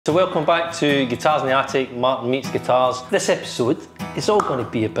So welcome back to Guitars in the Attic, Martin Meets Guitars. This episode is all going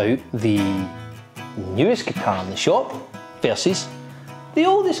to be about the newest guitar in the shop versus the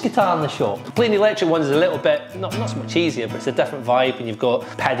oldest guitar in the shop. Playing the electric ones is a little bit, not so much easier, but it's a different vibe, and you've got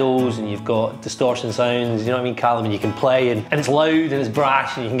pedals and you've got distortion sounds, you know what I mean, Callum, and you can play, and it's loud and it's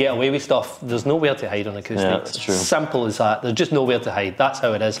brash and you can get away with stuff. There's nowhere to hide on acoustics. Yeah, that's true. Simple as that. There's just nowhere to hide. That's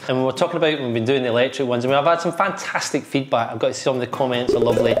how it is. And when we're talking about, we've been doing the electric ones, I mean, I've had some fantastic feedback. I've got to see some of the comments are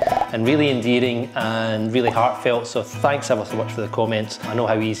lovely and really endearing and really heartfelt. So thanks ever so much for the comments. I know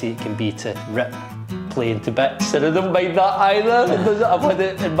how easy it can be to rip playing to bits, and I don't mind that either. I've had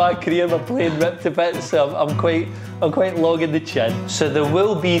it in my career, I'm playing rip to bits, so I'm quite long in the chin. So there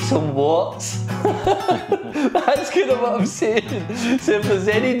will be some warts. That's kind of what I'm saying. So if there's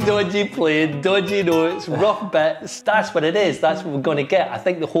any dodgy playing, dodgy notes, rough bits, that's what it is. That's what we're going to get. I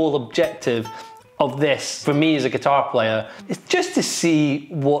think the whole objective of this, for me as a guitar player, is just to see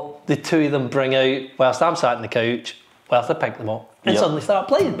what the two of them bring out whilst I'm sat on the couch, whilst I pick them up and suddenly start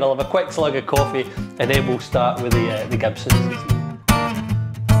playing. I'll have a quick slug of coffee and then we'll start with the Gibsons.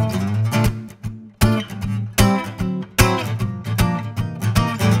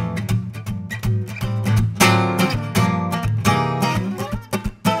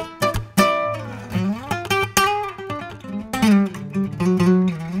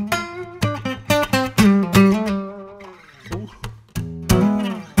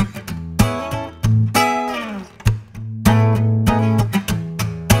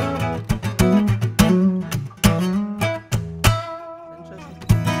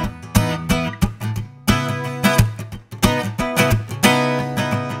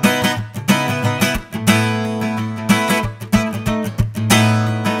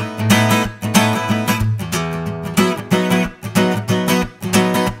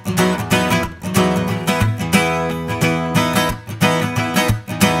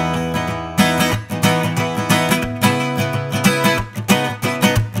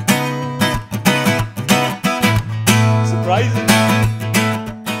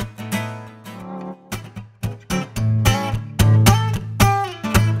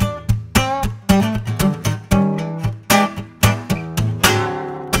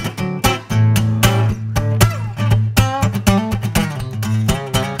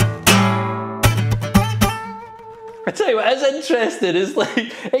 I tell you what is interesting is like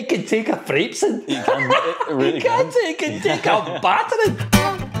it can take a frapesing. It can, it really can. It can take a battering.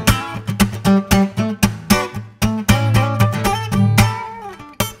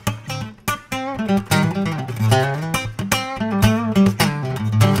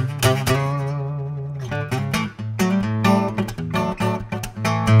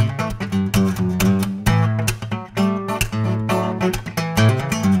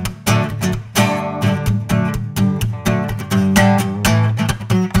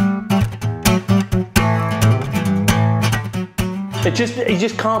 You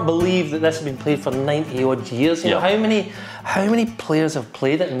just can't believe that this has been played for 90 odd years. You know, how many players have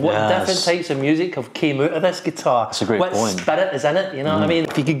played it, and what different types of music have came out of this guitar? That's a great what point. Spirit is in it, you know what I mean?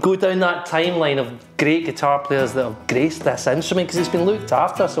 If you could go down that timeline of great guitar players that have graced this instrument, because it's been looked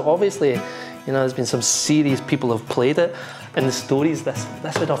after, so obviously, you know, there's been some serious people have played it. And the stories this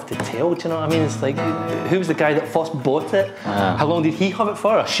would have to tell, do you know what I mean? It's like, who was the guy that first bought it? How long did he have it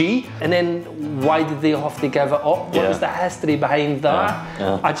for, or she? And then why did they have to give it up? What was the history behind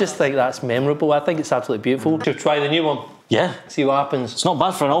that? I just think that's memorable. I think it's absolutely beautiful. Should we try the new one? Yeah. See what happens. It's not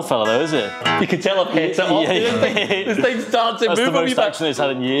bad for an old fella though, is it? You can tell I've hit it off. This thing starts to move. That's the most action it's had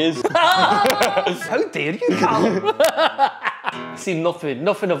in years. How dare you, Callum? See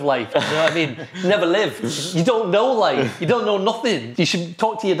nothing of life, you know what I mean? Never live. You don't know life. You don't know nothing. You should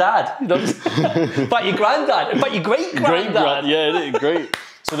talk to your dad. You know? But your granddad, but your great-granddad. Yeah, great.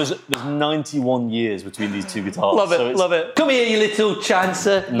 So there's 91 years between these two guitars. Love it, love it. Come here, you little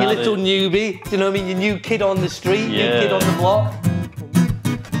chancer, you little newbie. Do you know what I mean? You new kid on the street, new kid on the block.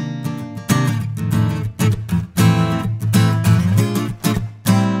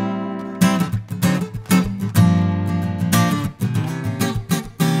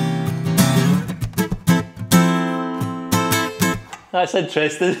 That's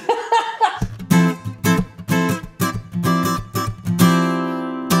interesting.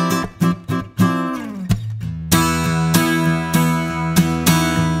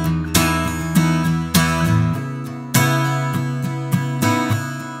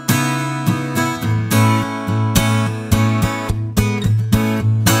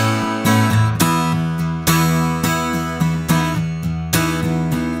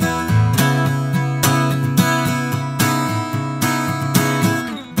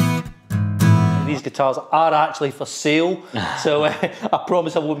 guitars are actually for sale. So I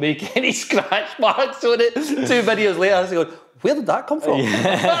promise I won't make any scratch marks on it. 2 videos later, I was going, where did that come from?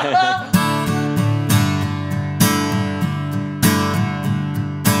 Yeah.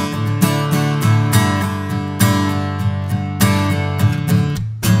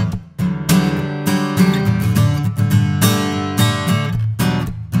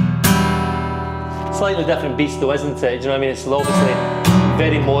 Slightly different beast though, isn't it? Do you know what I mean? It's obviously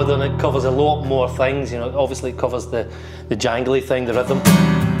very modern, it covers a lot more things, you know, obviously it covers the jangly thing, the rhythm.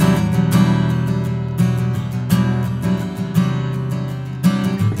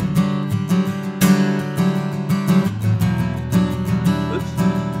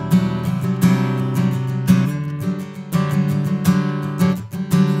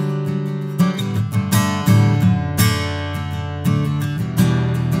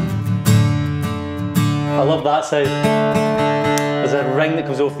 I love that sound. There's a ring that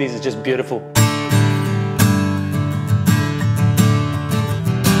comes off these, it's just beautiful.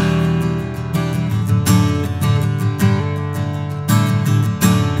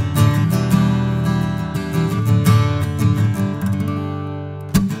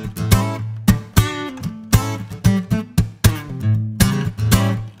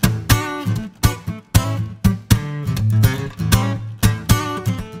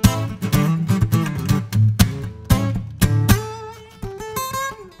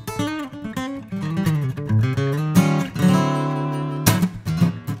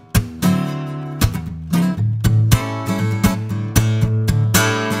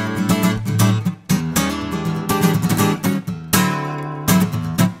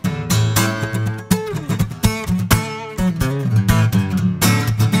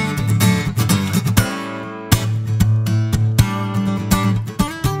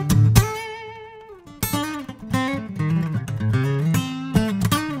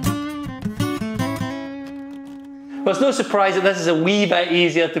 Well, it's no surprise that this is a wee bit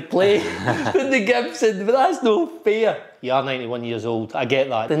easier to play than the Gibson, but that's no fair. You are 91 years old, I get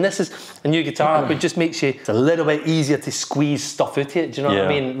that. And this is a new guitar, but it just makes it's a little bit easier to squeeze stuff out of it, do you know what I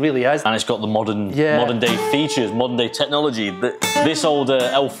mean? It really is. And it's got the modern day features, modern day technology. This old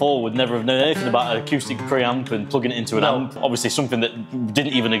L4 would never have known anything about an acoustic preamp and plugging it into an amp. Obviously something that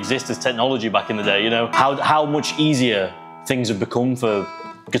didn't even exist as technology back in the day, you know? How much easier things have become for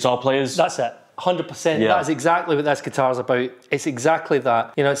guitar players. That's it. 100%. Yeah. That is exactly what this guitar is about. It's exactly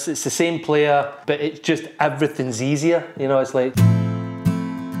that. You know, it's the same player, but it's just everything's easier. You know, it's like.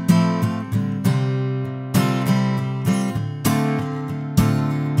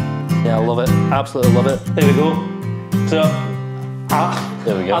 Yeah, I love it. Absolutely love it. There we go. So.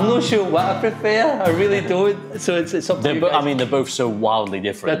 There we go. I'm not sure what I prefer. I really don't. So it's up to you guys. I mean, they're both so wildly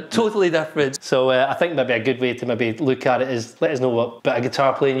different. They're totally different. So I think maybe a good way to maybe look at it is let us know what bit of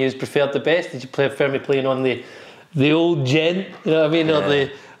guitar playing you preferred the best. Did you prefer me playing on the old gen? You know what I mean,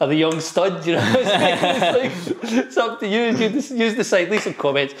 or the young stud? You know, it's up to you. You decide. Leave some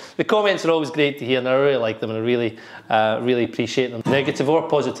comments. The comments are always great to hear, and I really like them, and I really appreciate them. Negative or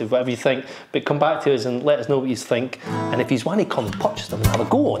positive, whatever you think. But come back to us and let us know what you think. And if you want to come and purchase them and have a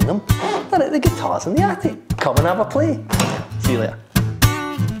go on them, then the guitar's in the attic. Come and have a play. See you later.